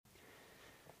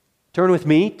Turn with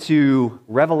me to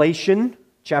Revelation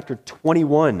chapter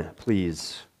 21,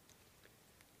 please.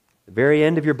 The very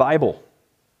end of your Bible.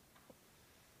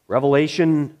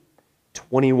 Revelation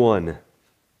 21.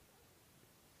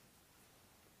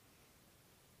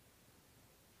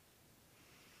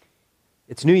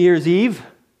 It's New Year's Eve,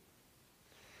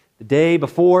 the day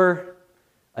before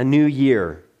a new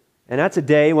year. And that's a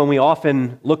day when we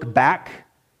often look back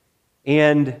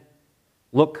and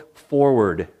look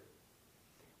forward.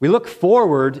 We look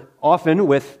forward often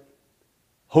with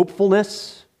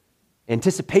hopefulness,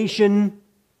 anticipation,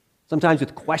 sometimes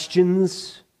with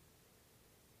questions.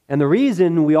 And the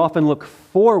reason we often look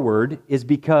forward is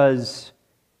because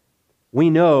we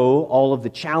know all of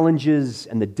the challenges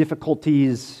and the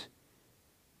difficulties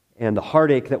and the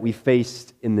heartache that we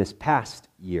faced in this past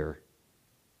year.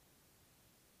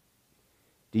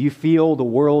 Do you feel the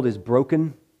world is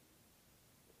broken?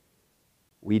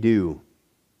 We do.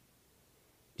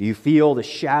 Do you feel the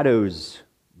shadows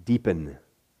deepen?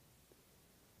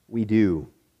 We do.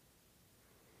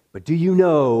 But do you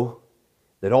know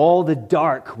that all the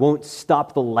dark won't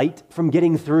stop the light from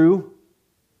getting through?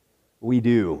 We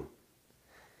do.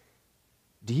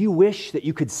 Do you wish that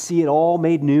you could see it all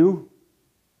made new?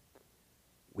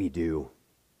 We do.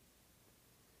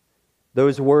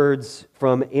 Those words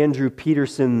from Andrew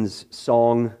Peterson's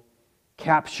song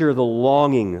capture the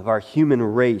longing of our human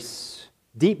race.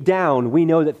 Deep down, we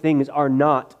know that things are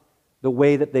not the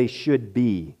way that they should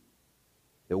be,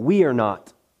 that we are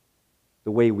not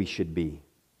the way we should be.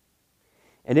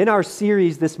 And in our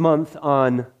series this month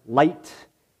on light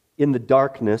in the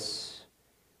darkness,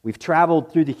 we've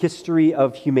traveled through the history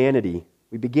of humanity.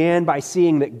 We began by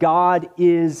seeing that God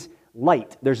is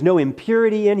light. There's no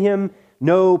impurity in Him,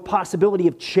 no possibility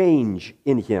of change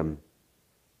in Him.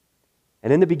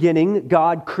 And in the beginning,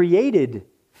 God created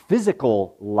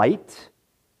physical light,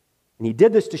 and He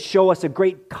did this to show us a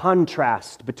great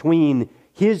contrast between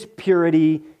His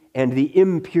purity and the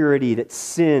impurity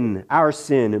that our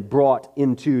sin, brought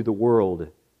into the world.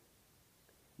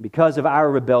 Because of our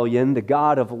rebellion, the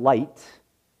God of light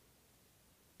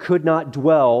could not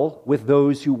dwell with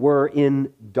those who were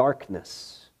in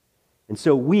darkness. And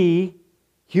so we,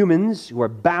 humans who are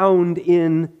bound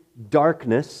in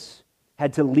darkness,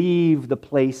 had to leave the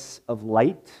place of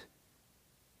light,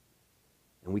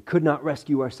 and we could not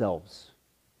rescue ourselves.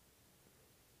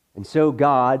 And so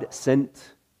God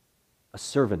sent a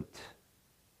servant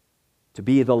to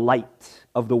be the light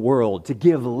of the world, to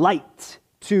give light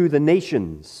to the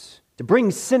nations, to bring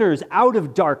sinners out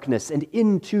of darkness and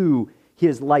into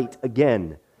His light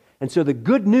again. And so the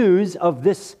good news of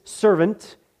this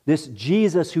servant, this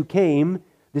Jesus who came,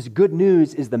 this good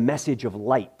news is the message of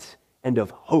light and of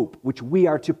hope, which we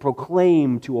are to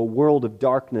proclaim to a world of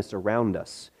darkness around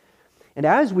us. And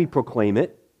as we proclaim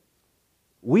it,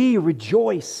 we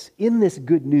rejoice in this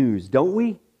good news, don't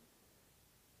we?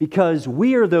 Because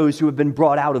we are those who have been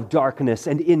brought out of darkness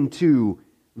and into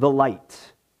the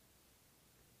light.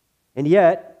 And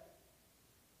yet,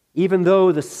 even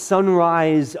though the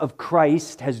sunrise of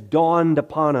Christ has dawned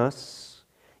upon us,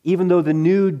 even though the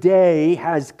new day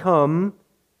has come,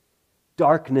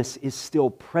 darkness is still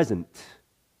present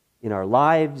in our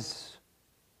lives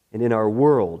and in our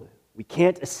world. We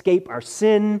can't escape our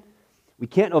sin. We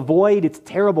can't avoid its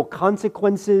terrible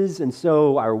consequences. And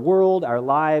so our world, our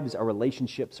lives, our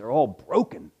relationships are all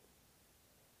broken.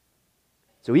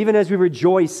 So even as we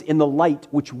rejoice in the light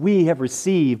which we have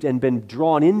received and been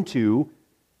drawn into,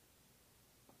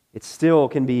 it still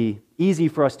can be easy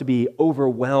for us to be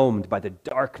overwhelmed by the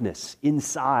darkness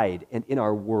inside and in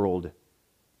our world.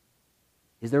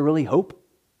 Is there really hope?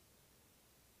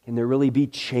 Can there really be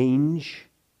change?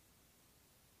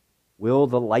 Will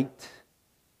the light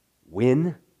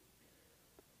win?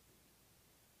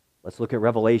 Let's look at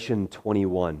Revelation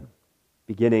 21,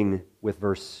 beginning with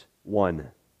verse 1.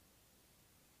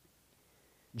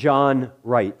 John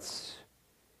writes,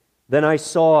 "Then I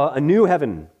saw a new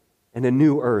heaven and a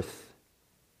new earth,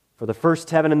 for the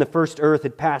first heaven and the first earth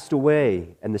had passed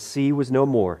away, and the sea was no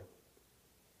more.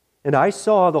 And I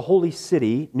saw the holy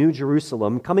city, New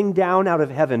Jerusalem, coming down out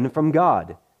of heaven from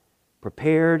God,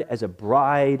 prepared as a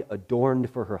bride adorned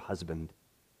for her husband.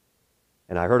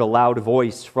 And I heard a loud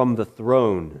voice from the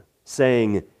throne,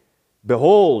 saying,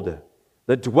 'Behold,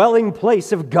 the dwelling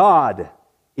place of God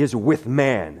is with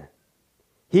man.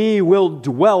 He will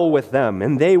dwell with them,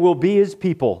 and they will be His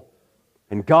people,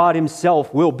 and God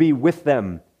Himself will be with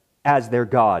them as their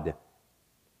God.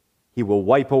 He will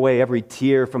wipe away every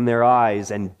tear from their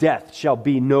eyes, and death shall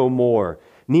be no more.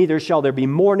 Neither shall there be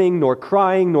mourning, nor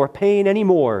crying, nor pain any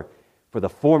more, for the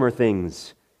former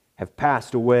things have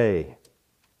passed away.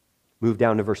 Move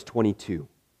down to verse 22.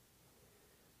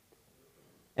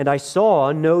 And I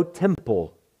saw no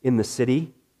temple in the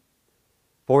city,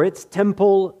 for its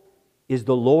temple is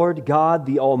the Lord God,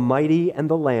 the Almighty, and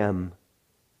the Lamb.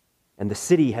 And the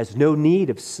city has no need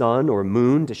of sun or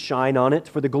moon to shine on it,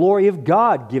 for the glory of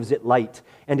God gives it light,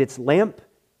 and its lamp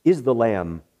is the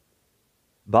Lamb.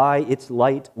 By its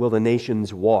light will the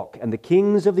nations walk, and the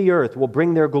kings of the earth will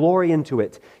bring their glory into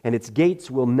it, and its gates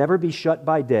will never be shut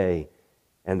by day,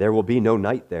 and there will be no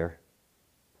night there.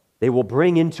 They will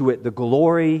bring into it the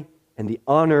glory and the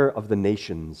honor of the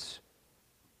nations.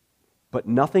 But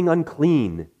nothing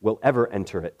unclean will ever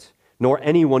enter it, nor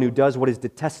anyone who does what is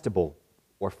detestable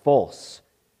or false,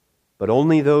 but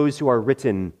only those who are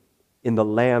written in the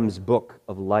Lamb's book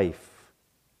of life.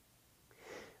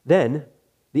 Then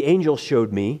the angel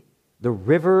showed me the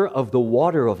river of the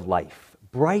water of life,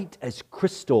 bright as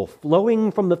crystal,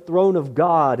 flowing from the throne of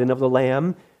God and of the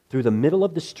Lamb through the middle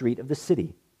of the street of the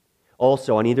city.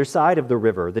 Also on either side of the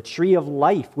river, the tree of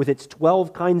life with its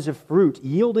 12 kinds of fruit,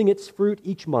 yielding its fruit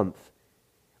each month.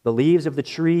 The leaves of the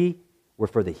tree were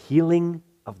for the healing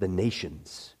of the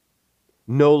nations.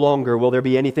 No longer will there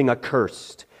be anything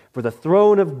accursed, for the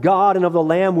throne of God and of the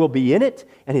Lamb will be in it,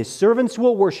 and his servants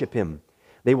will worship him.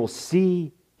 They will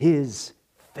see his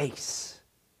face,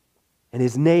 and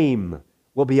his name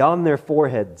will be on their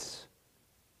foreheads.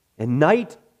 And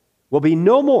night will be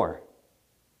no more.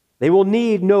 They will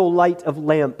need no light of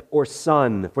lamp or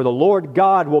sun, for the Lord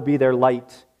God will be their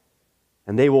light,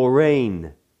 and they will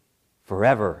reign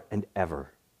forever and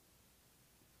ever.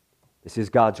 This is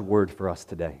God's word for us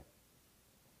today.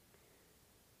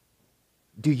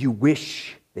 Do you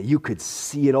wish that you could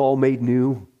see it all made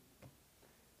new?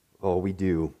 Oh, we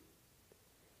do.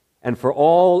 And for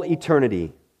all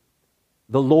eternity,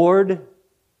 the Lord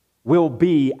will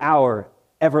be our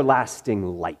everlasting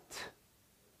light.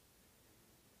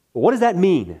 But what does that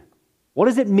mean? What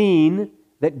does it mean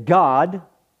that God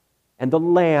and the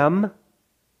Lamb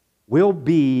will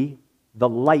be the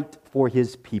light for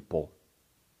his people?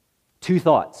 Two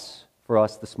thoughts for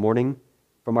us this morning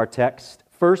from our text.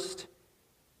 First,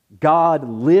 God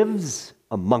lives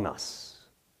among us.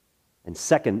 And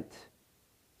second,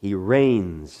 he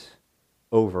reigns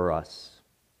over us.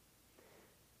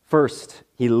 First,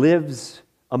 he lives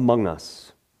among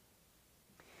us.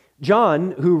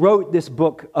 John, who wrote this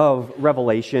book of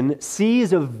Revelation,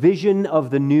 sees a vision of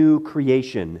the new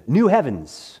creation, new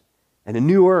heavens and a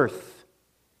new earth.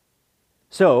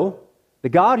 So, the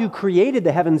God who created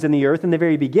the heavens and the earth in the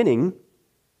very beginning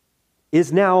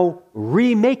is now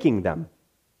remaking them.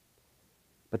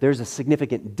 But there's a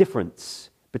significant difference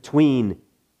between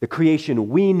the creation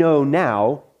we know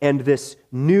now and this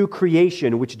new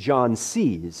creation which John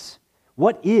sees.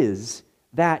 What is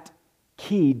that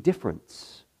key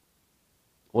difference?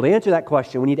 Well, to answer that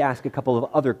question, we need to ask a couple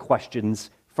of other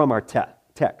questions from our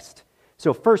text.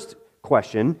 So first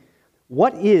question,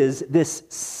 what is this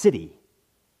city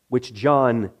which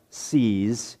John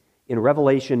sees in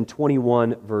Revelation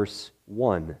 21, verse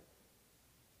 1?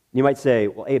 You might say,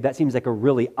 well, Abe, that seems like a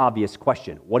really obvious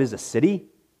question. What is a city?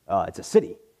 It's a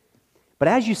city. But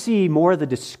as you see more of the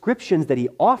descriptions that he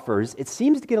offers, it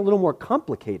seems to get a little more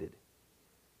complicated.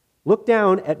 Look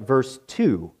down at verse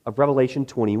 2 of Revelation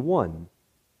 21.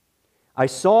 I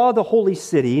saw the holy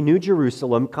city, New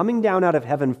Jerusalem, coming down out of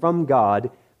heaven from God,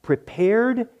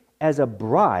 prepared as a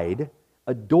bride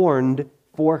adorned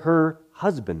for her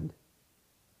husband.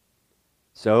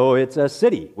 So it's a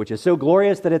city, which is so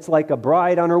glorious that it's like a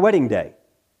bride on her wedding day.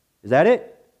 Is that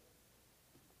it?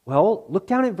 Well, look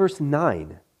down at verse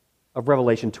 9 of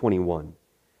Revelation 21.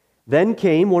 Then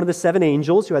came one of the 7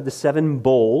 angels who had the 7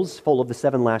 bowls full of the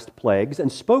 7 last plagues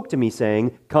and spoke to me,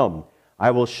 saying, Come,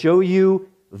 I will show you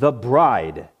the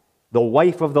bride, the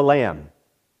wife of the Lamb.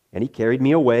 And he carried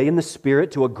me away in the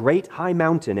Spirit to a great high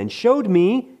mountain and showed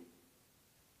me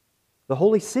the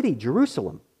holy city,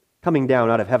 Jerusalem, coming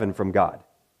down out of heaven from God.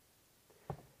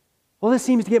 Well, this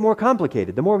seems to get more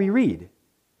complicated the more we read.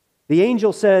 The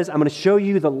angel says, I'm going to show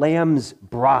you the Lamb's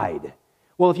bride.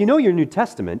 Well, if you know your New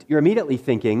Testament, you're immediately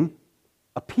thinking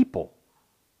a people.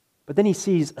 But then he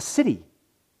sees a city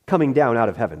coming down out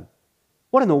of heaven.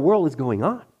 What in the world is going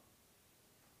on?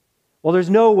 Well, there's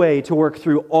no way to work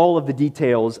through all of the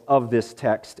details of this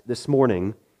text this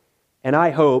morning, and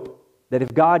I hope that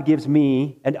if God gives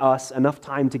me and us enough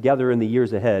time together in the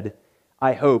years ahead,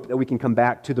 I hope that we can come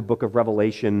back to the book of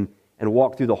Revelation and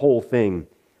walk through the whole thing.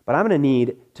 But I'm going to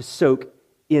need to soak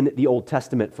in the Old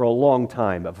Testament for a long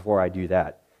time before I do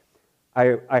that.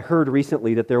 I heard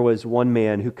recently that there was one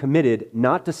man who committed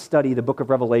not to study the book of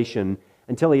Revelation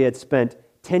until he had spent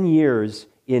 10 years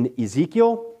in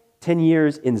Ezekiel, 10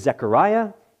 years in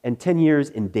Zechariah, and 10 years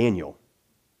in Daniel.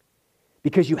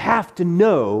 because you have to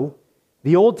know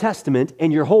the Old Testament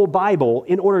and your whole Bible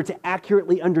in order to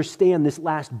accurately understand this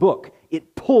last book.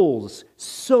 It pulls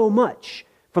so much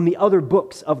from the other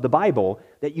books of the Bible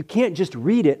that you can't just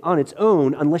read it on its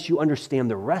own unless you understand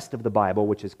the rest of the Bible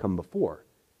which has come before.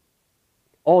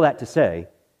 All that to say,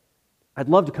 I'd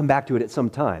love to come back to it at some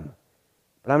time,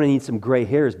 but I'm going to need some gray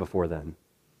hairs before then.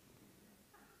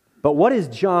 But what is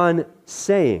John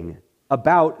saying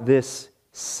about this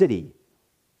city?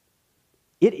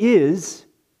 It is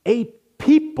a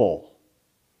people.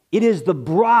 It is the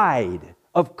bride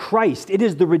of Christ. It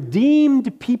is the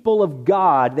redeemed people of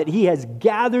God that he has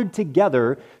gathered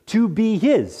together to be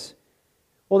his.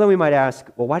 Well, then we might ask,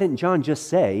 well, why didn't John just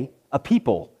say a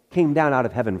people came down out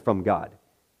of heaven from God?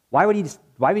 Why would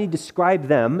he describe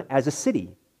them as a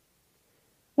city?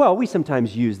 Well, we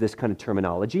sometimes use this kind of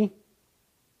terminology.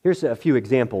 Here's a few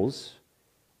examples.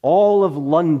 All of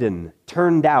London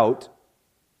turned out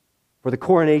for the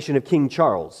coronation of King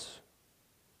Charles.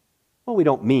 Well, we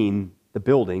don't mean the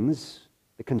buildings,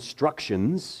 the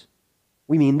constructions.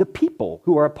 We mean the people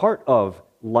who are a part of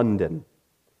London.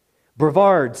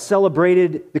 Brevard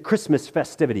celebrated the Christmas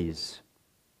festivities.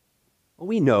 Well,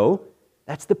 we know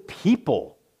that's the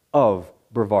people of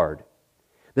Brevard.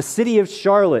 The city of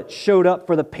Charlotte showed up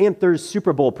for the Panthers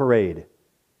Super Bowl parade.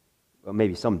 Well,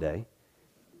 maybe someday.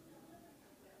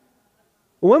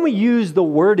 When we use the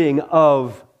wording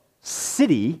of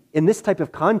city in this type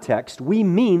of context, we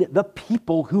mean the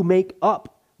people who make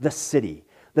up the city,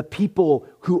 the people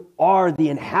who are the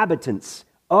inhabitants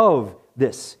of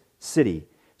this city.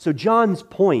 So John's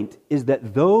point is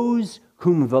that those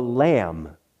whom the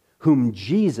Lamb, whom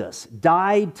Jesus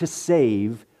died to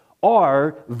save,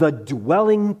 are the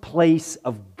dwelling place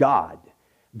of God.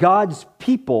 God's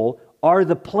people are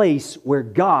the place where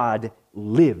God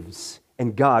lives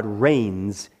and God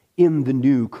reigns in the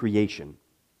new creation.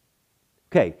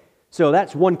 Okay, so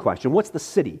that's one question. What's the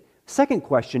city? Second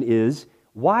question is,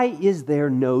 why is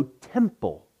there no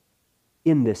temple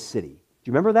in this city? Do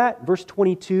you remember that? Verse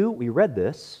 22, we read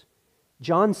this.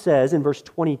 John says in verse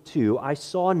 22, I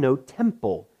saw no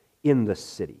temple in the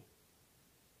city.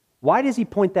 Why does he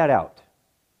point that out?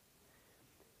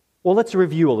 Well, let's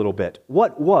review a little bit.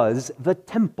 What was the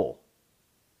temple?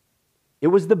 It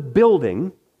was the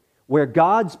building where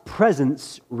God's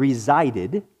presence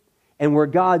resided and where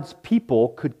God's people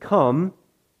could come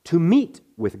to meet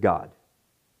with God.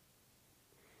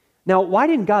 Now, why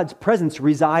didn't God's presence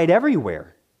reside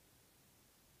everywhere?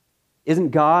 Isn't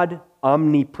God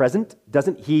omnipresent?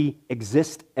 Doesn't he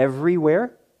exist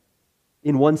everywhere?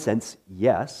 In one sense,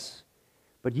 yes.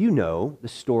 But you know the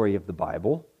story of the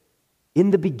Bible.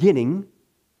 In the beginning,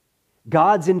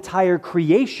 God's entire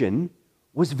creation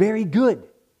was very good.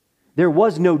 There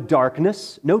was no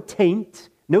darkness, no taint,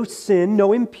 no sin,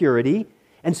 no impurity.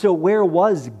 And so where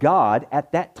was God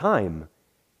at that time?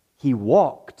 He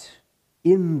walked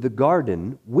in the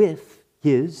garden with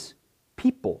his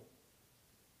people.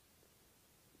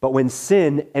 But when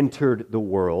sin entered the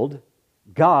world,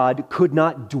 God could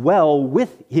not dwell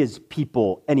with his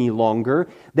people any longer.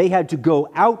 They had to go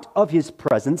out of his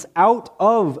presence, out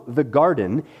of the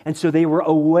garden, and so they were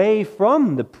away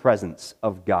from the presence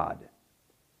of God.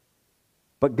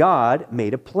 But God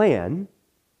made a plan,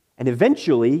 and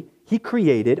eventually he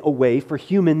created a way for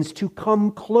humans to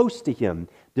come close to him.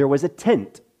 There was a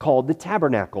tent called the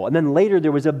tabernacle, and then later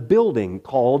there was a building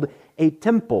called a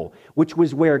temple, which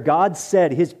was where God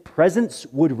said his presence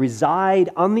would reside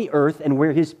on the earth and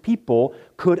where his people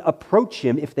could approach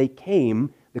him if they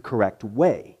came the correct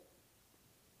way.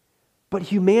 But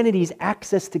humanity's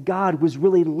access to God was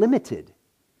really limited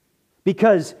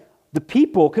because the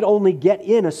people could only get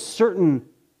in a certain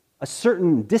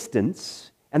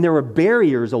distance, and there were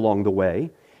barriers along the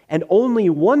way, and only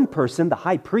one person, the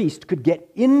high priest, could get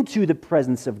into the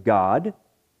presence of God,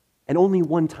 and only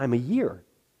one time a year.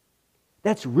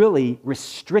 That's really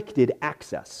restricted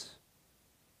access.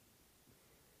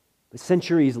 But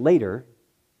centuries later,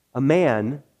 a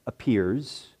man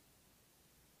appears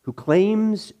who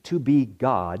claims to be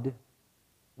God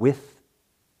with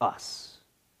us.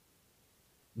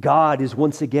 God is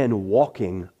once again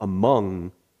walking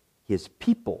among his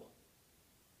people.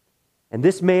 And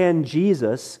this man,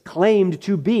 Jesus, claimed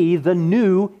to be the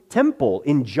new temple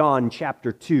in John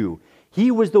chapter 2.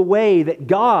 He was the way that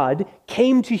God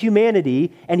came to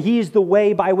humanity, and he is the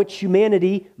way by which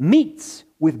humanity meets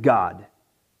with God.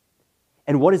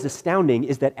 And what is astounding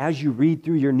is that as you read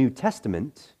through your New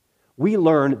Testament, we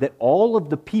learn that all of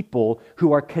the people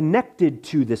who are connected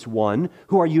to this one,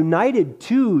 who are united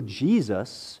to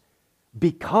Jesus,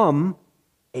 become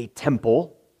a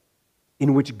temple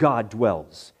in which God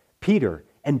dwells. Peter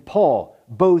and Paul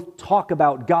both talk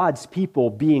about God's people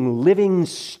being living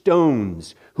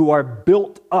stones who are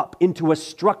built up into a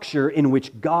structure in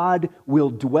which God will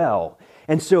dwell.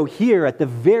 And so here at the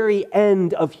very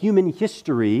end of human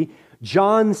history,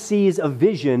 John sees a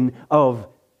vision of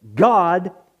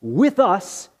God with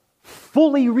us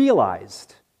fully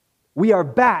realized. We are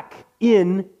back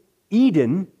in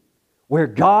Eden, where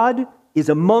God is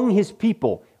among his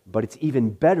people, but it's even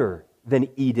better than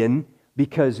Eden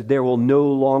because there will no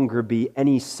longer be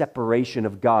any separation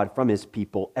of God from his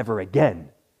people ever again.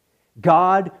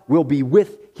 God will be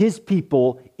with his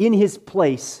people in his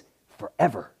place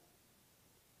forever.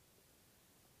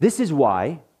 This is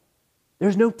why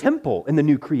there's no temple in the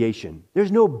new creation.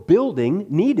 There's no building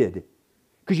needed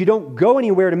because you don't go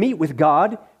anywhere to meet with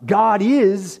God. God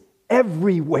is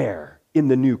everywhere in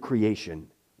the new creation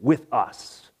with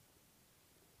us.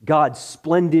 God's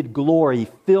splendid glory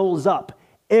fills up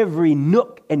every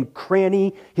nook and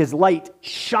cranny. His light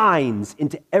shines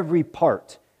into every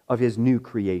part of his new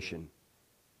creation.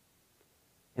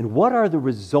 And what are the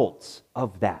results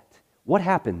of that? What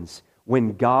happens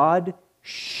when God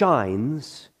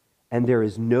shines and there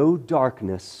is no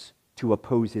darkness to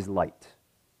oppose his light?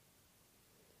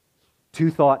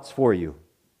 Two thoughts for you.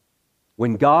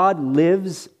 When God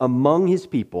lives among his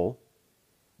people,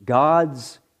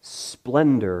 God's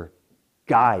splendor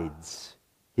guides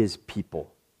his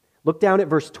people. Look down at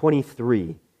verse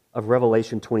 23 of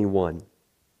Revelation 21.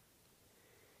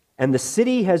 And the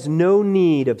city has no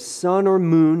need of sun or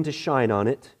moon to shine on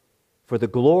it, for the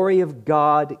glory of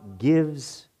God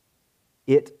gives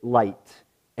it light,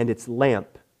 and its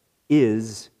lamp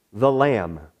is the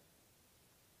Lamb.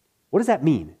 What does that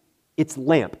mean? Its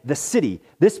lamp, the city,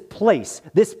 this place,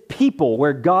 this people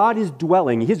where God is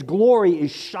dwelling, his glory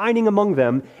is shining among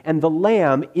them, and the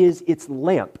Lamb is its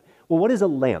lamp. Well, what is a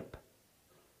lamp?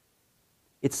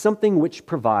 It's something which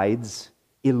provides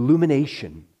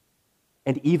illumination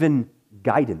and even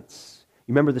guidance.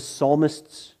 You remember the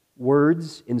psalmist's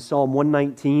words in Psalm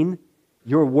 119?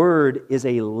 Your word is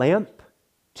a lamp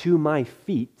to my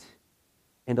feet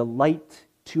and a light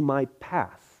to my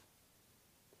path.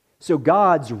 So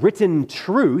God's written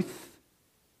truth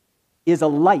is a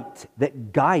light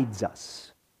that guides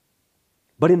us.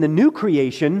 But in the new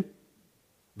creation,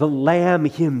 the Lamb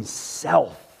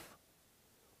himself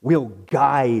will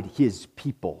guide his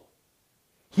people.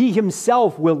 He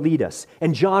himself will lead us.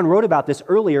 And John wrote about this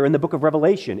earlier in the book of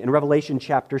Revelation. In Revelation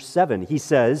chapter 7, he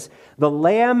says, the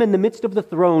Lamb in the midst of the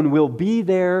throne will be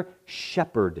their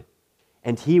shepherd,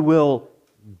 and he will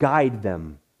guide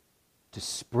them to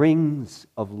springs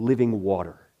of living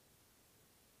water.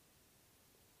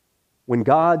 When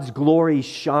God's glory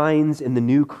shines in the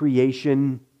new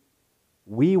creation,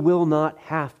 we will not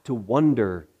have to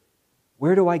wonder,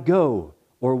 where do I go?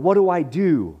 Or what do I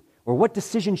do? Or what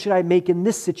decision should I make in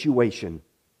this situation?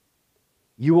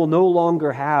 You will no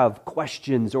longer have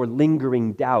questions or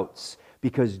lingering doubts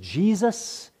because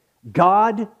Jesus,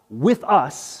 God with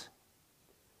us,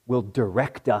 will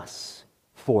direct us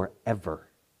forever.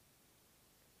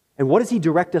 And what does he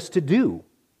direct us to do?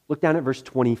 Look down at verse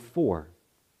 24.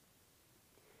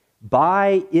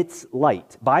 By its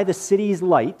light, by the city's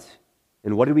light,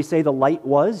 and what did we say the light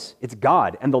was? It's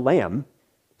God and the Lamb.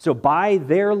 So by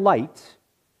their light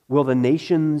will the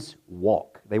nations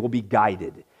walk. They will be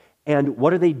guided. And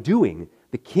what are they doing?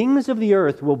 The kings of the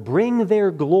earth will bring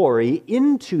their glory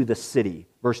into the city.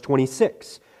 Verse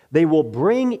 26. They will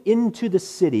bring into the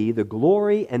city the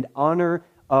glory and honor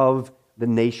of the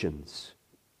nations.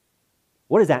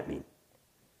 What does that mean?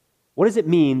 What does it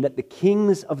mean that the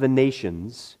kings of the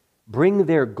nations bring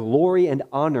their glory and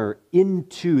honor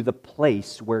into the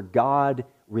place where God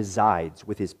resides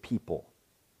with his people?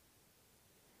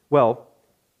 Well,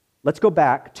 let's go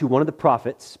back to one of the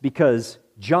prophets because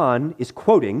John is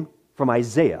quoting from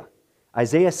Isaiah.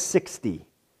 Isaiah 60.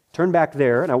 Turn back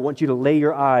there, and I want you to lay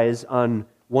your eyes on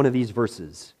one of these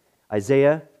verses.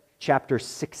 Isaiah chapter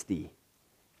 60.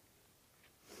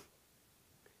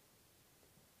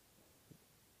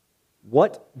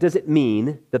 What does it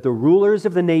mean that the rulers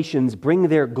of the nations bring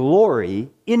their glory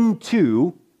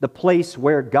into the place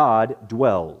where God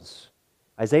dwells?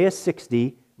 Isaiah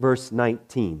 60, verse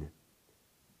 19.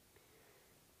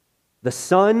 The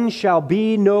sun shall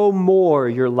be no more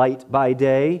your light by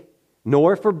day,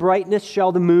 nor for brightness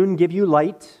shall the moon give you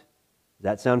light. Does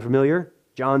that sound familiar?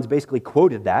 John's basically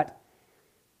quoted that.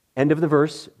 End of the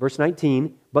verse, verse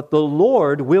 19. But the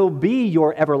Lord will be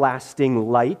your everlasting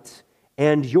light,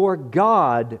 and your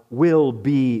God will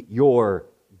be your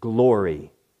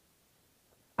glory.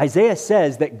 Isaiah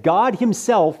says that God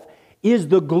himself is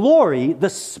the glory, the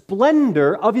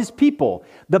splendor of his people.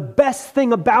 The best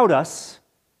thing about us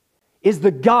is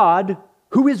the God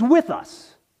who is with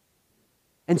us.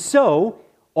 And so,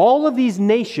 all of these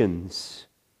nations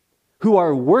who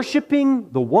are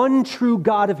worshiping the one true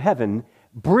God of heaven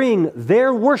bring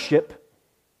their worship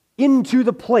into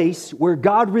the place where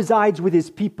God resides with his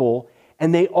people,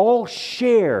 and they all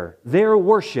share their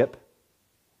worship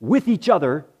with each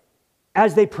other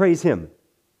as they praise him.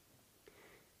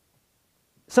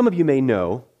 Some of you may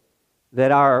know that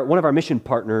one of our mission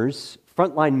partners,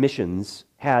 Frontline Missions,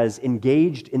 has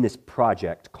engaged in this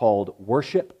project called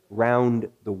Worship Round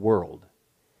the World.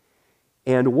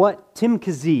 And what Tim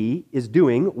Kazee is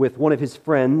doing with one of his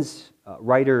friends,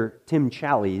 writer Tim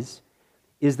Challies,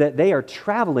 is that they are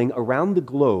traveling around the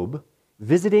globe,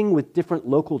 visiting with different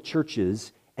local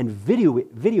churches and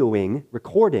videoing,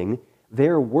 recording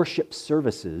their worship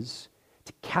services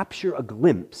to capture a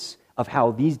glimpse of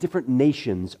how these different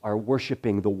nations are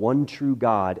worshiping the one true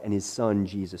God and his Son,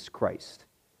 Jesus Christ.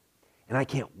 And I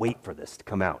can't wait for this to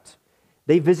come out.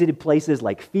 They visited places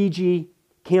like Fiji,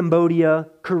 Cambodia,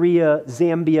 Korea,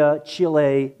 Zambia,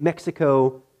 Chile,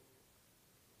 Mexico.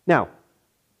 Now,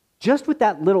 just with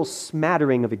that little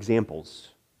smattering of examples,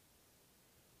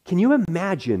 can you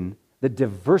imagine the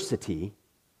diversity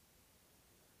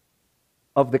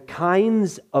of the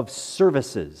kinds of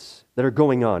services that are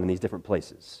going on in these different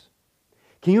places?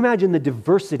 Can you imagine the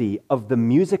diversity of the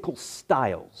musical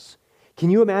styles?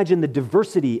 Can you imagine the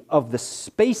diversity of the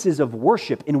spaces of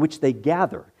worship in which they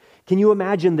gather? Can you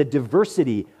imagine the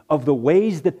diversity of the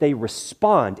ways that they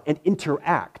respond and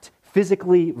interact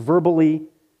physically, verbally?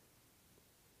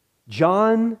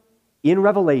 John, in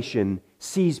Revelation,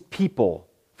 sees people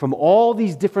from all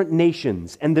these different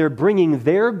nations, and they're bringing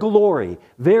their glory,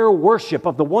 their worship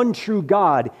of the one true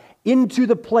God into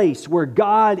the place where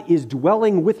God is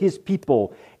dwelling with his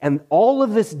people. And all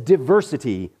of this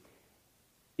diversity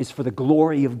is for the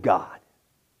glory of God.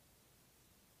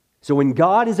 So when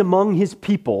God is among his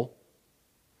people,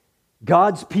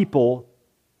 God's people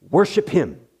worship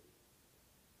him.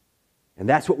 And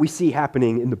that's what we see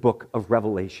happening in the book of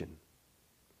Revelation.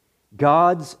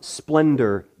 God's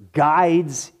splendor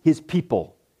guides his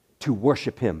people to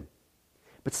worship him.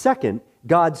 But second,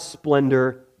 God's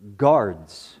splendor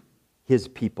guards his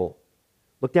people.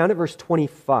 Look down at verse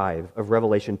 25 of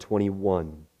Revelation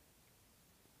 21.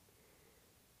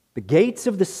 The gates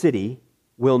of the city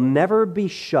will never be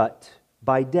shut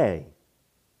by day,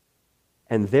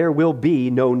 and there will be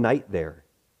no night there.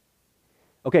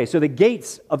 Okay, so the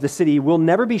gates of the city will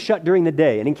never be shut during the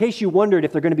day. And in case you wondered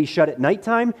if they're going to be shut at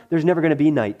nighttime, there's never going to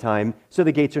be nighttime, so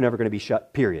the gates are never going to be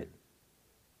shut, period.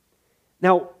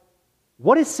 Now,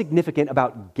 what is significant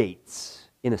about gates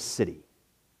in a city?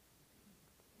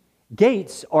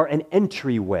 Gates are an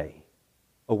entryway,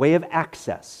 a way of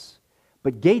access,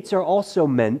 but gates are also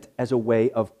meant as a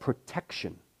way of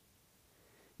protection.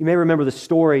 You may remember the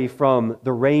story from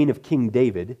the reign of King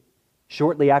David.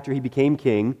 Shortly after he became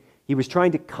king, he was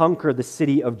trying to conquer the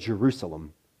city of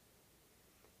Jerusalem.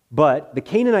 But the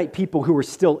Canaanite people who were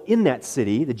still in that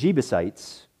city, the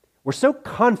Jebusites, were so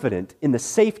confident in the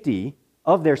safety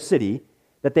of their city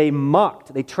that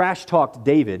they trash-talked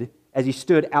David as he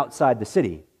stood outside the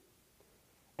city.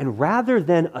 And rather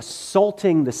than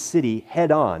assaulting the city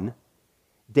head-on,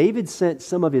 David sent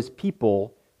some of his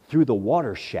people through the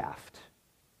water shaft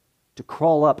to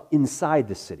crawl up inside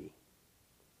the city.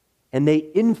 And they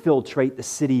infiltrate the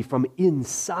city from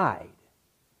inside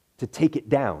to take it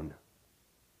down.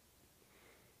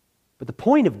 But the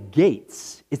point of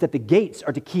gates is that the gates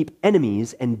are to keep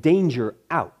enemies and danger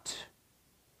out.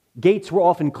 Gates were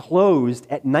often closed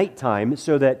at nighttime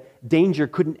so that danger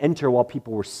couldn't enter while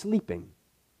people were sleeping.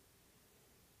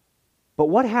 But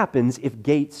what happens if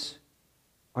gates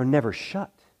are never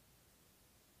shut?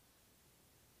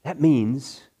 That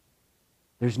means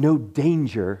there's no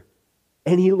danger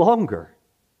any longer.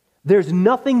 There's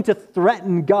nothing to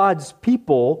threaten God's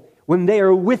people when they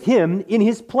are with him in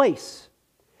his place.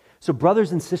 So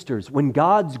brothers and sisters, when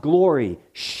God's glory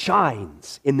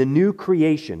shines in the new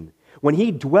creation, when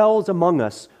he dwells among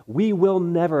us, we will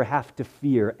never have to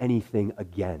fear anything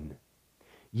again.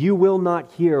 You will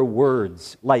not hear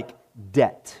words like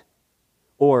debt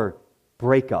or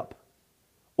breakup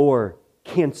or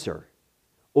cancer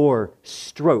or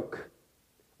stroke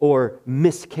or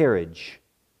miscarriage.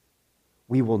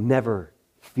 We will never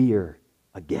fear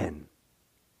again.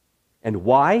 And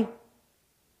why?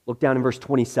 Look down in verse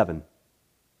 27.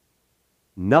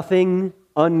 Nothing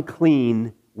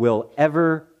unclean will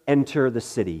ever enter the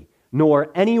city, nor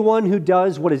anyone who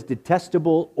does what is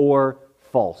detestable or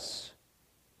false.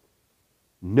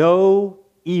 No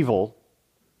evil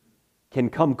can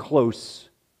come close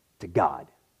to God.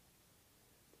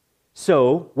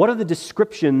 So, what are the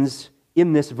descriptions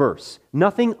in this verse.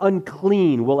 Nothing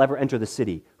unclean will ever enter the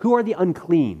city. Who are the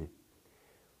unclean?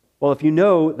 Well, if you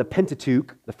know the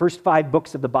Pentateuch, the first 5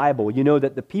 books of the Bible, you know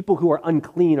that the people who are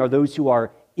unclean are those who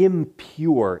are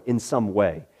impure in some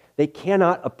way. They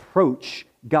cannot approach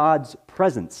God's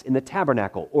presence in the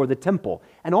tabernacle or the temple.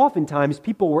 And oftentimes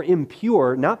people were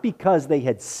impure not because they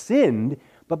had sinned,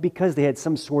 but because they had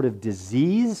some sort of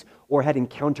disease or had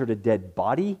encountered a dead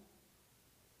body.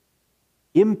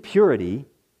 Impurity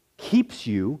keeps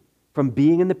you from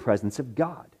being in the presence of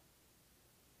God.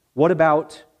 What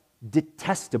about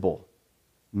detestable?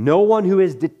 No one who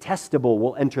is detestable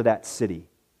will enter that city.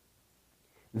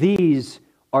 These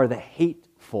are the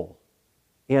hateful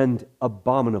and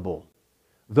abominable,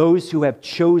 those who have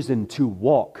chosen to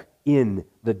walk in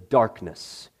the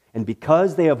darkness. And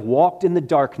because they have walked in the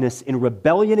darkness in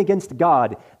rebellion against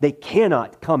God, they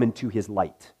cannot come into His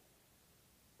light.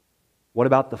 What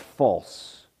about the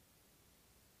false?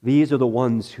 These are the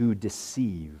ones who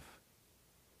deceive.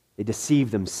 They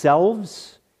deceive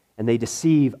themselves and they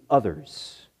deceive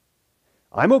others.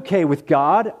 I'm okay with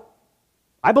God.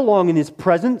 I belong in His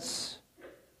presence,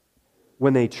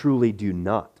 when they truly do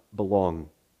not belong.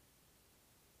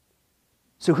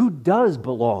 So who does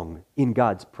belong in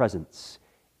God's presence?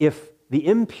 If the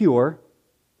impure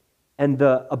and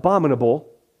the abominable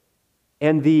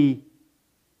and the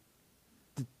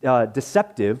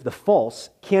deceptive, the false,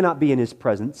 cannot be in His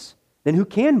presence, then who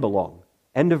can belong?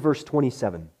 End of verse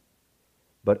 27.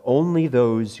 But only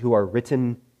those who are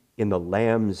written in the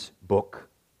Lamb's book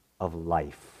of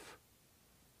life.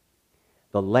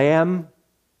 The Lamb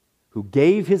who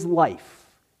gave His life,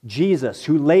 Jesus,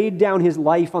 who laid down His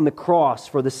life on the cross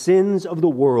for the sins of the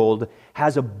world,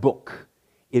 has a book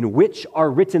in which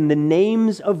are written the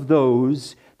names of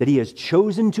those that He has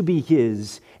chosen to be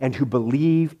His and who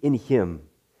believe in Him.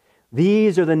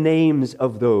 These are the names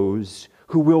of those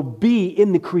who will be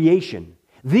in the creation.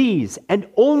 These, and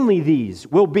only these,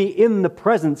 will be in the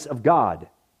presence of God.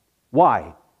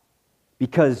 Why?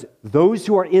 Because those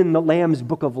who are in the Lamb's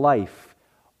book of life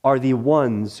are the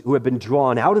ones who have been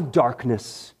drawn out of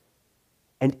darkness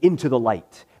and into the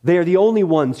light. They are the only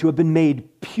ones who have been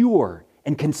made pure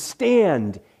and can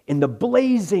stand in the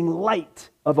blazing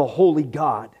light of a holy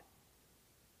God.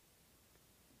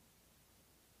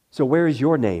 So where is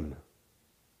your name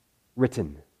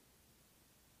written?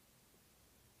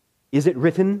 Is it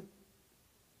written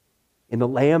in the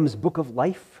Lamb's book of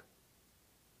life?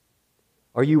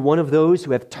 Are you one of those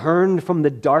who have turned from the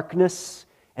darkness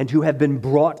and who have been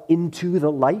brought into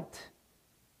the light?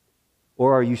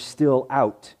 Or are you still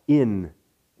out in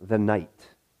the night?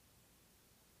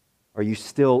 Are you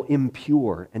still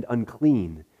impure and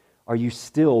unclean? Are you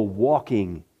still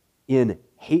walking in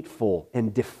hateful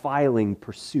and defiling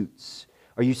pursuits?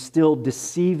 Are you still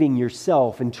deceiving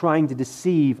yourself and trying to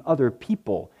deceive other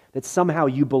people that somehow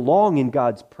you belong in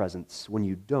God's presence when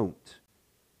you don't?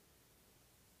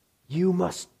 You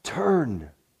must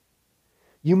turn.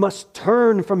 You must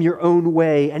turn from your own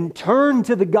way and turn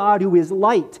to the God who is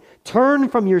light. Turn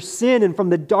from your sin and from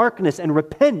the darkness and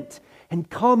repent and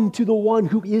come to the one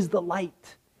who is the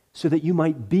light, so that you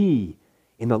might be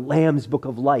in the Lamb's book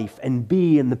of life and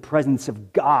be in the presence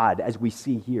of God, as we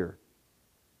see here.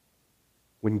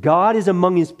 When God is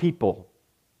among His people,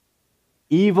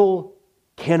 evil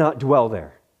cannot dwell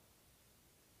there.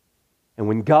 And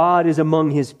when God is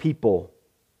among His people,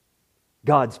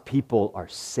 God's people are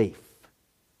safe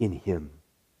in Him.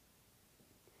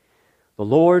 The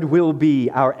Lord will be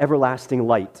our everlasting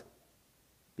light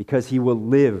because He will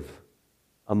live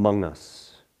among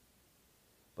us.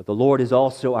 But the Lord is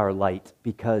also our light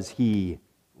because He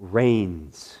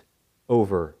reigns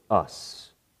over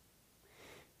us.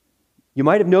 You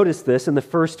might have noticed this in the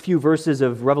first few verses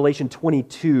of Revelation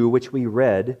 22, which we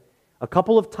read. A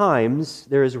couple of times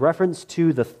there is reference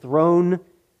to the throne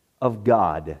of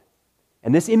God.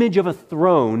 And this image of a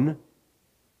throne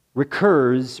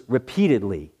recurs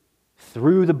repeatedly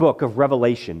through the book of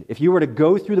Revelation. If you were to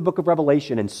go through the book of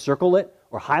Revelation and circle it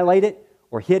or highlight it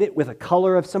or hit it with a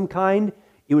color of some kind,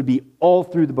 it would be all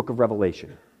through the book of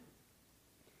Revelation.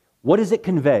 What does it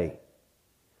convey?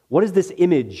 What is this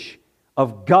image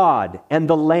of God and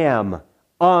the Lamb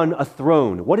on a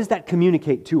throne? What does that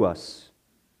communicate to us?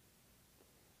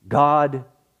 God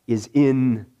is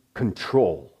in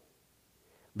control.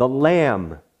 The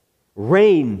Lamb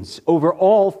reigns over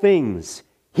all things.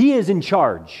 He is in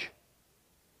charge.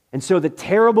 And so the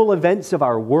terrible events of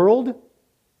our world,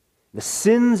 the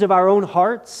sins of our own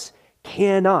hearts,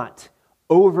 cannot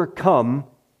overcome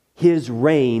His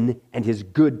reign and His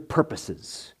good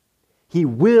purposes. He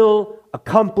will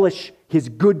accomplish His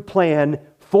good plan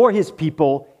for His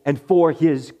people and for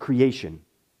His creation.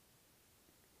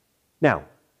 Now,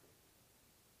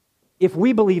 if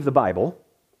we believe the Bible,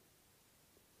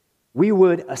 we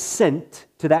would assent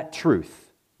to that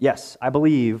truth. Yes, I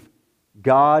believe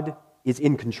God is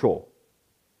in control.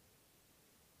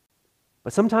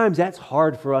 But sometimes that's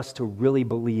hard for us to really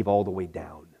believe all the way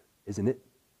down, isn't it?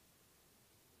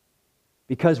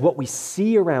 Because what we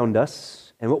see around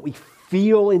us and what we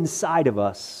feel inside of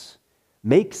us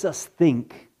makes us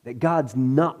think that God's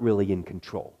not really in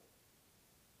control.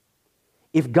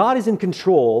 If God is in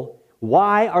control,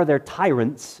 why are there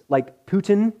tyrants like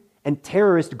Putin and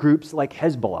terrorist groups like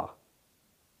Hezbollah?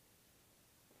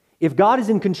 If God is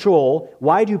in control,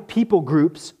 why do people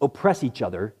groups oppress each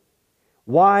other?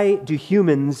 Why do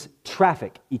humans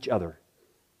traffic each other?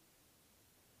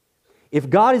 If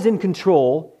God is in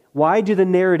control, why do the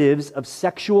narratives of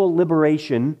sexual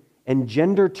liberation and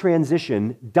gender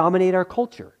transition dominate our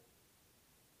culture?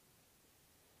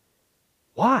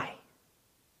 Why?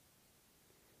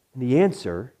 And the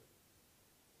answer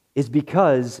is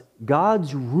because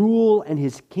God's rule and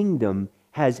His kingdom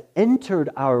has entered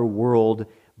our world,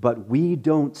 but we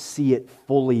don't see it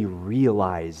fully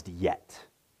realized yet.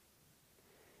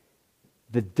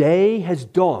 The day has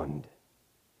dawned.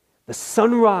 The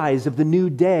sunrise of the new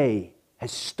day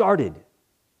has started,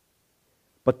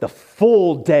 but the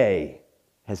full day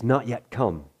has not yet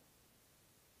come.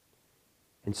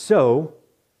 And so,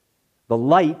 the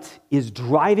light is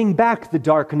driving back the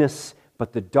darkness,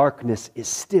 but the darkness is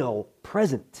still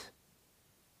present.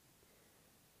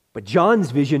 But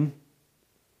John's vision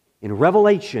in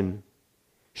Revelation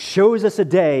shows us a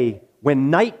day when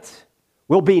night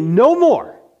will be no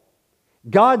more.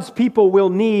 God's people will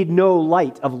need no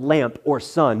light of lamp or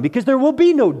sun because there will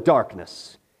be no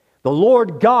darkness. The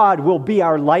Lord God will be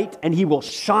our light, and He will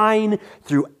shine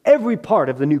through every part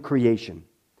of the new creation.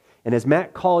 And as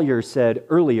Matt Collier said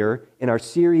earlier in our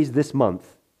series this month,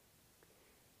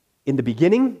 in the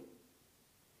beginning,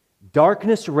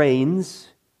 darkness reigns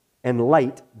and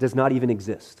light does not even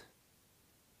exist.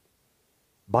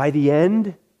 By the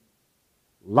end,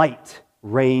 light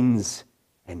reigns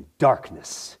and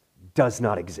darkness does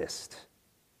not exist.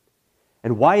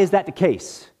 And why is that the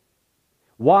case?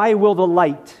 Why will the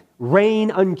light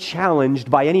reign unchallenged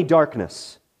by any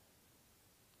darkness?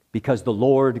 Because the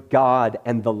Lord God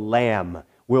and the Lamb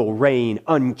will reign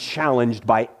unchallenged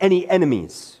by any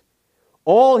enemies.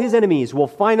 All His enemies will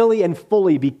finally and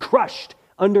fully be crushed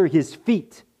under His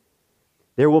feet.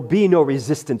 There will be no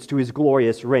resistance to His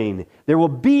glorious reign. There will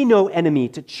be no enemy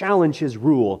to challenge His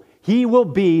rule. He will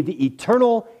be the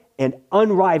eternal and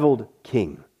unrivaled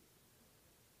King.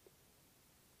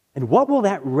 And what will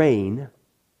that reign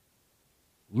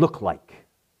look like?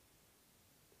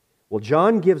 Well,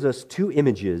 John gives us two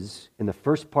images in the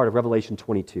first part of Revelation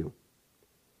 22.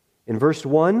 In verse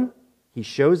 1, he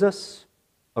shows us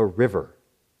a river.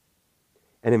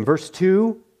 And in verse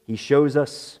 2, he shows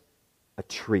us a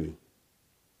tree.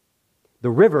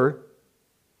 The river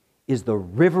is the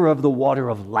river of the water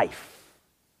of life.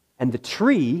 And the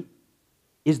tree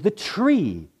is the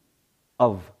tree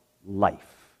of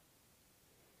life.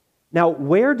 Now,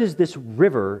 where does this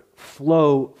river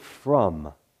flow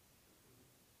from?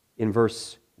 In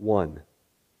verse 1,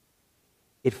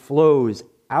 it flows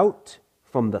out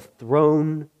from the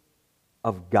throne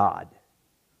of God.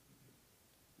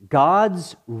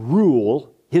 God's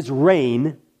rule, His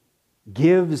reign,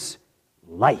 gives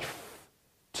life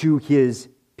to His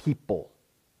people.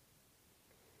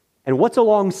 And what's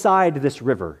alongside this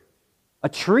river? A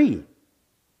tree.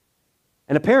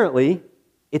 And apparently,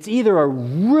 it's either a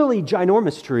really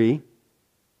ginormous tree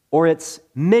or it's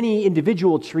many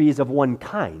individual trees of one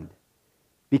kind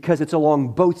because it's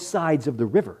along both sides of the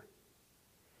river.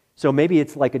 So maybe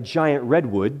it's like a giant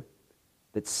redwood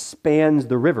that spans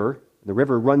the river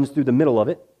runs through the middle of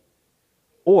it,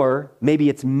 or maybe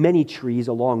it's many trees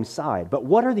alongside. But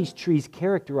what are these trees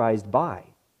characterized by?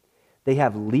 They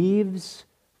have leaves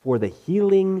for the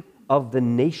healing of the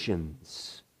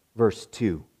nations, verse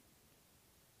 2.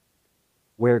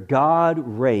 Where God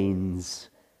reigns,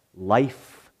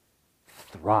 life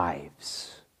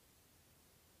thrives.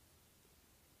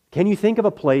 Can you think of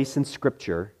a place in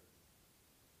Scripture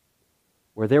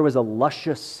where there was a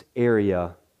luscious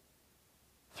area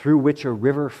through which a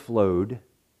river flowed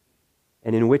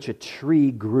and in which a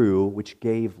tree grew which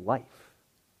gave life?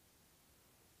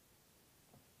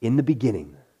 In the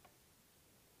beginning,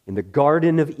 in the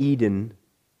Garden of Eden,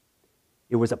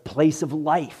 it was a place of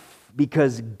life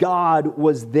because God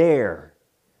was there.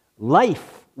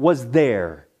 Life was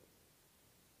there.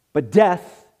 But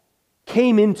death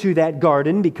came into that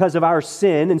garden because of our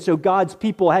sin, and so God's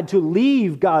people had to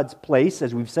leave God's place,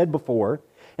 as we've said before.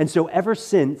 And so ever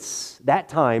since that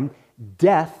time,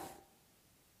 death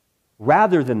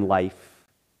rather than life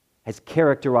has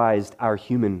characterized our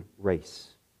human race.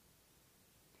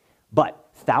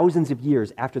 But thousands of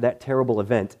years after that terrible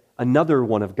event, another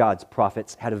one of God's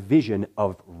prophets had a vision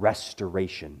of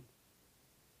restoration.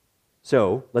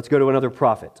 So, let's go to another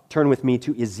prophet. Turn with me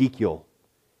to Ezekiel.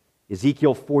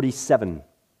 Ezekiel 47.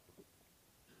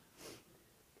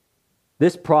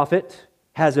 This prophet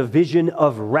has a vision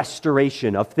of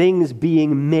restoration, of things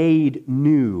being made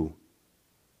new.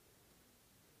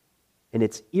 And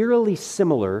it's eerily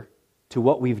similar to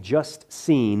what we've just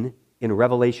seen in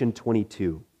Revelation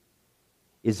 22.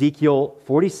 Ezekiel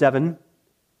 47,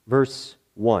 verse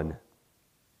 1.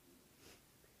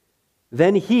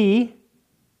 Then he,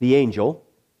 the angel,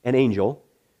 an angel,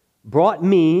 brought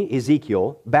me,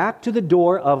 Ezekiel, back to the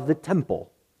door of the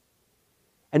temple.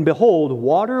 And behold,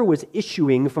 water was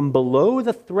issuing from below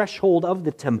the threshold of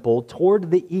the temple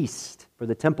toward the east, for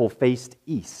the temple faced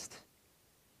east.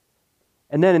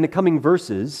 And then in the coming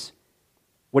verses,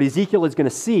 what Ezekiel is going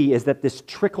to see is that this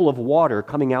trickle of water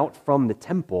coming out from the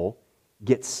temple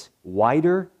gets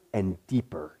wider and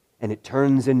deeper, and it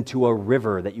turns into a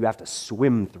river that you have to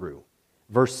swim through.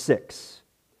 Verse 6.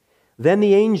 Then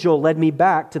the angel led me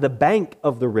back to the bank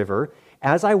of the river.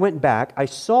 As I went back, I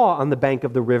saw on the bank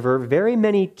of the river very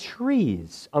many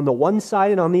trees on the one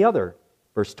side and on the other.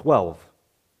 Verse 12.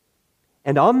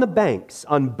 And on the banks,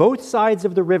 on both sides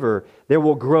of the river, there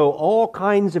will grow all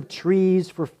kinds of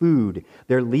trees for food.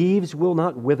 Their leaves will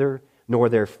not wither, nor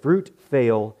their fruit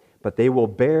fail, but they will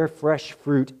bear fresh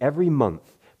fruit every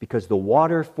month, because the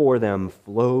water for them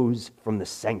flows from the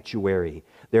sanctuary.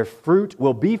 Their fruit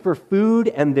will be for food,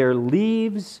 and their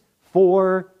leaves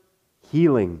for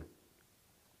healing.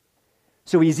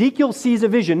 So Ezekiel sees a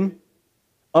vision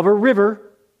of a river,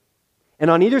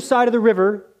 and on either side of the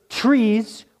river,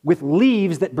 trees with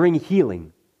leaves that bring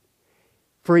healing.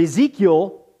 For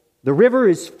Ezekiel, the river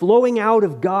is flowing out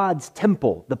of God's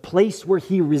temple, the place where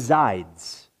he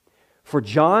resides. For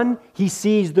John, he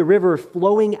sees the river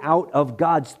flowing out of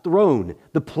God's throne,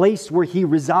 the place where he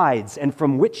resides and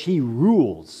from which he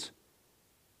rules.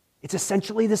 It's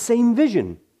essentially the same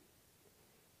vision.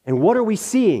 And what are we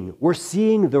seeing? We're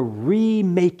seeing the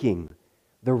remaking,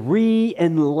 the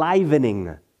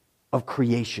re-enlivening of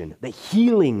creation, the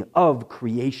healing of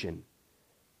creation.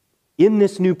 In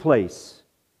this new place,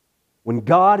 when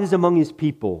God is among his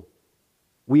people,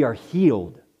 we are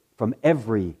healed from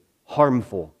every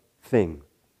harmful thing.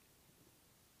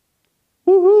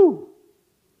 Woohoo!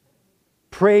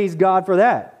 Praise God for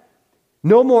that.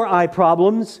 No more eye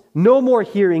problems, no more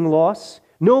hearing loss,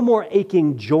 no more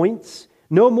aching joints,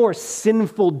 no more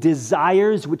sinful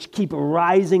desires which keep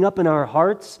rising up in our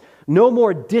hearts, no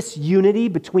more disunity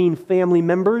between family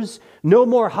members, no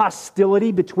more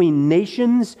hostility between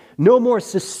nations, no more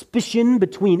suspicion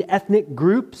between ethnic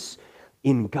groups.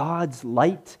 In God's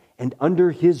light and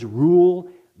under his rule,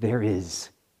 there is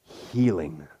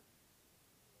healing.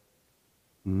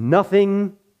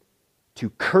 Nothing to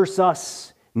curse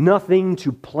us, nothing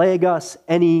to plague us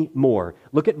anymore.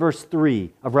 Look at verse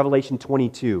 3 of Revelation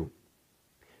 22.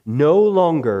 No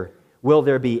longer will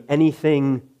there be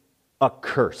anything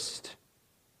accursed.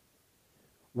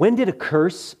 When did a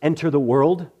curse enter the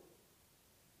world?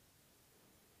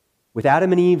 With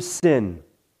Adam and Eve's sin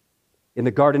in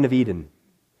the Garden of Eden.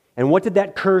 And what did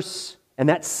that curse and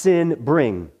that sin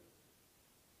bring?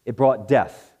 It brought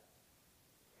death.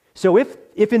 So if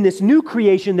in this new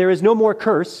creation there is no more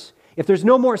curse, if there's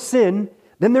no more sin,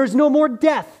 then there's no more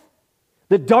death.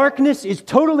 The darkness is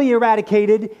totally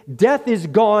eradicated, death is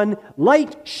gone,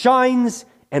 light shines,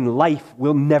 and life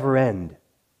will never end.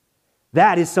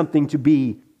 That is something to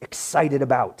be excited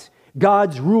about.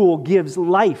 God's rule gives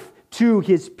life to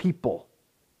his people.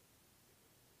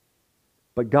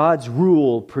 But God's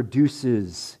rule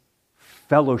produces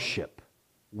fellowship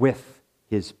with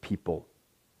his people.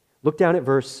 Look down at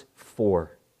verse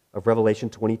 4 of Revelation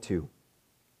 22.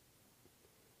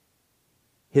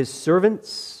 His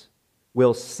servants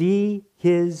will see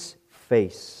his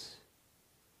face,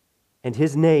 and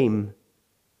his name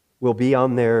will be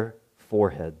on their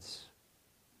foreheads.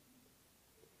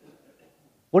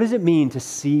 What does it mean to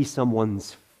see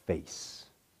someone's face?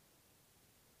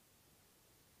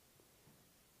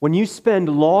 When you spend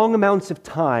long amounts of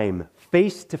time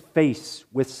face to face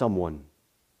with someone,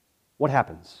 what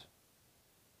happens?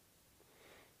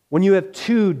 When you have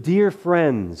two dear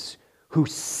friends who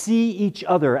see each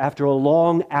other after a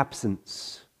long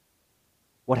absence,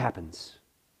 what happens?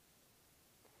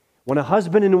 When a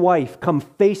husband and wife come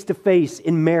face to face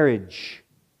in marriage,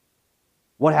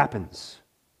 what happens?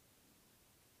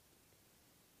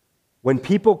 When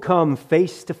people come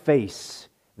face to face,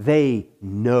 they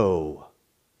know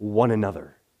one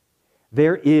another.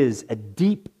 There is a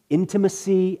deep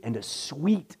intimacy and a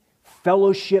sweet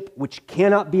fellowship which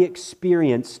cannot be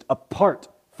experienced apart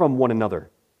from one another.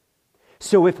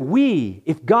 So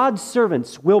if God's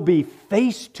servants will be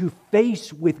face to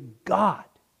face with God,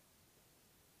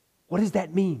 what does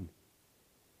that mean?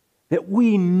 That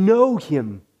we know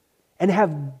Him and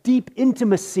have deep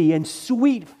intimacy and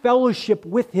sweet fellowship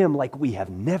with Him like we have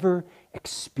never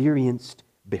experienced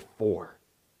before.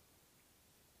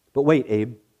 But wait,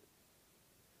 Abe,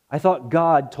 I thought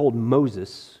God told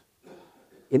Moses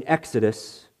in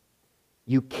Exodus,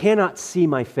 "You cannot see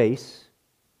my face,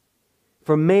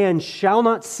 for man shall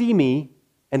not see me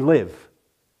and live."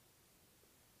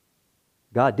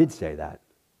 God did say that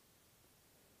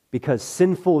because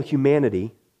sinful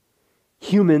humanity,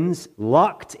 humans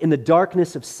locked in the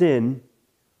darkness of sin,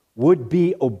 would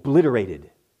be obliterated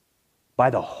by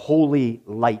the holy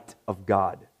light of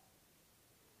God.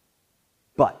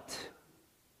 But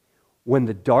when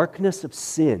the darkness of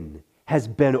sin has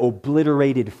been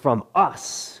obliterated from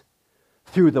us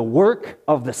through the work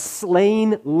of the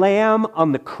slain Lamb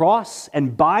on the cross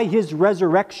and by His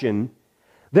resurrection,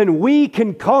 then we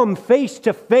can come face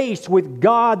to face with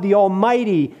God the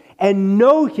Almighty and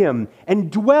know Him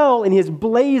and dwell in His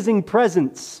blazing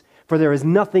presence, for there is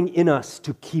nothing in us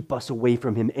to keep us away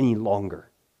from Him any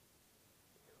longer.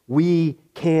 We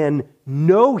can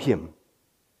know Him,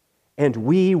 and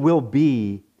we will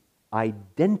be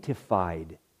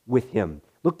identified with Him.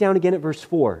 Look down again at verse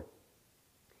 4.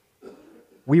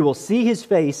 We will see His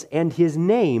face, and His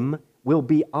name will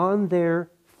be on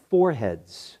their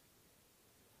foreheads.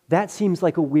 That seems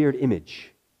like a weird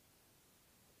image.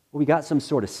 Well, we got some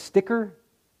sort of sticker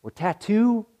or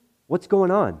tattoo? What's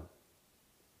going on?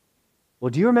 Well,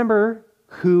 do you remember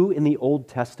who in the Old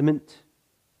Testament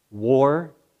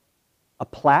wore a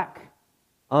plaque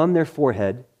on their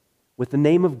forehead with the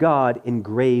name of God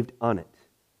engraved on it?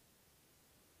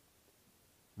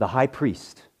 The high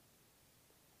priest,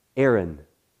 Aaron,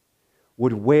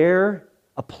 would wear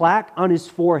a plaque on his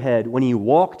forehead when he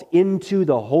walked into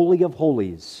the Holy of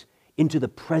Holies, into the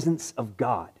presence of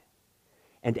God.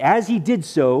 And as he did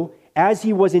so, as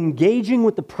he was engaging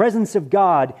with the presence of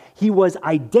God, he was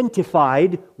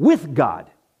identified with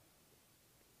God.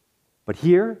 But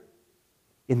here,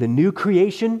 in the new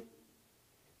creation,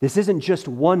 this isn't just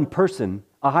one person,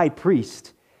 a high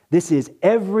priest. This is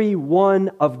every one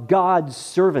of God's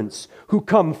servants who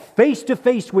come face to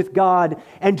face with God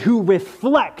and who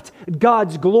reflect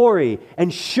God's glory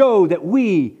and show that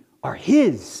we are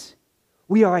His.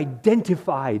 We are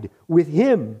identified with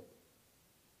Him.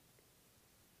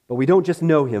 But we don't just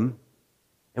know Him,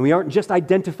 and we aren't just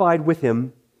identified with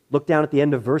Him. Look down at the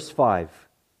end of verse 5.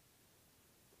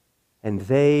 And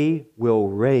they will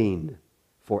reign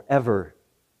forever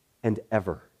and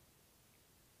ever.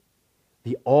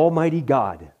 The Almighty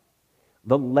God,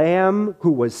 the Lamb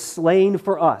who was slain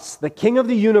for us, the King of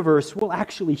the universe, will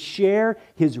actually share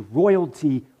His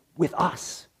royalty with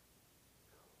us.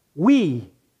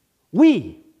 We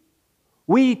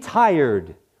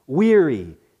tired,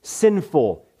 weary,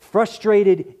 sinful,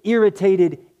 frustrated,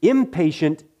 irritated,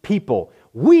 impatient people,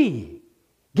 we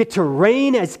get to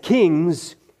reign as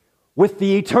kings with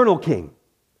the eternal King.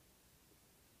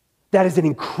 That is an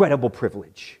incredible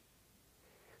privilege.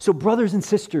 So, brothers and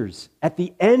sisters, at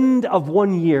the end of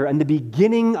one year and the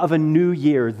beginning of a new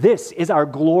year, this is our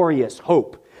glorious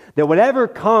hope, that whatever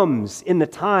comes in the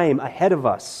time ahead of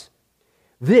us,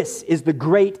 this is the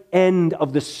great end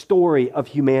of the story of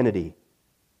humanity.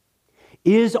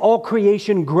 Is all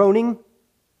creation groaning?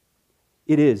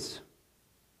 It is.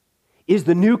 Is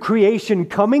the new creation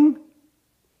coming?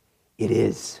 It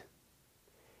is.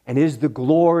 And is the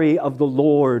glory of the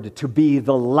Lord to be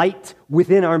the light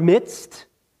within our midst?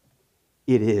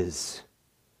 It is.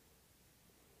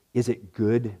 Is it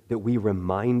good that we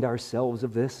remind ourselves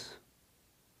of this?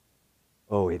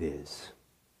 Oh, it is.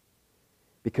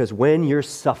 Because when your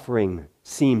suffering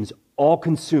seems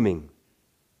all-consuming,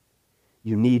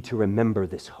 you need to remember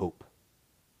this hope.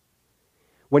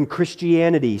 When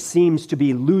Christianity seems to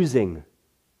be losing,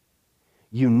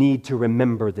 you need to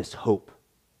remember this hope.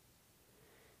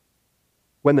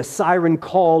 When the siren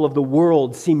call of the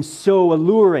world seems so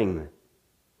alluring,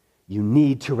 you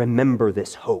need to remember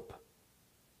this hope.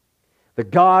 The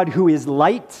God who is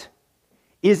light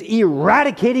is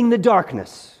eradicating the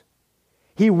darkness.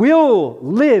 He will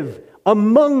live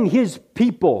among His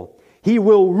people. He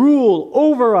will rule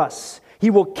over us. He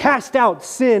will cast out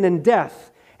sin and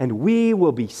death, and we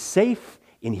will be safe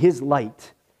in His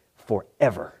light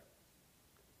forever.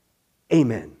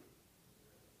 Amen.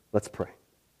 Let's pray.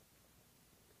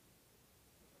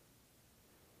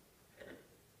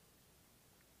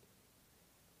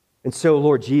 And so,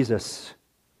 Lord Jesus,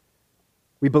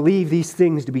 we believe these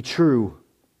things to be true,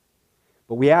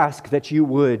 but we ask that you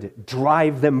would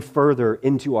drive them further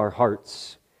into our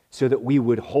hearts so that we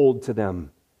would hold to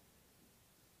them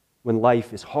when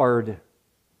life is hard,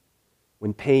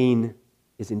 when pain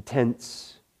is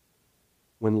intense,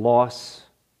 when loss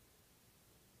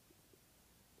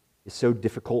is so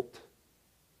difficult.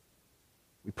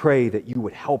 We pray that you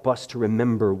would help us to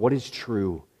remember what is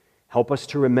true. Help us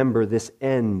to remember this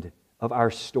end of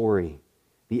our story,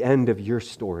 the end of your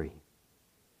story.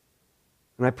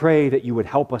 And I pray that you would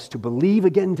help us to believe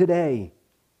again today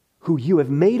who you have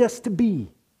made us to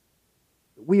be.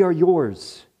 We are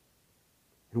yours,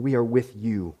 and we are with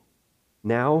you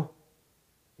now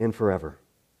and forever.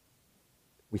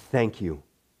 We thank you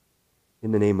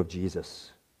in the name of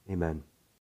Jesus. Amen.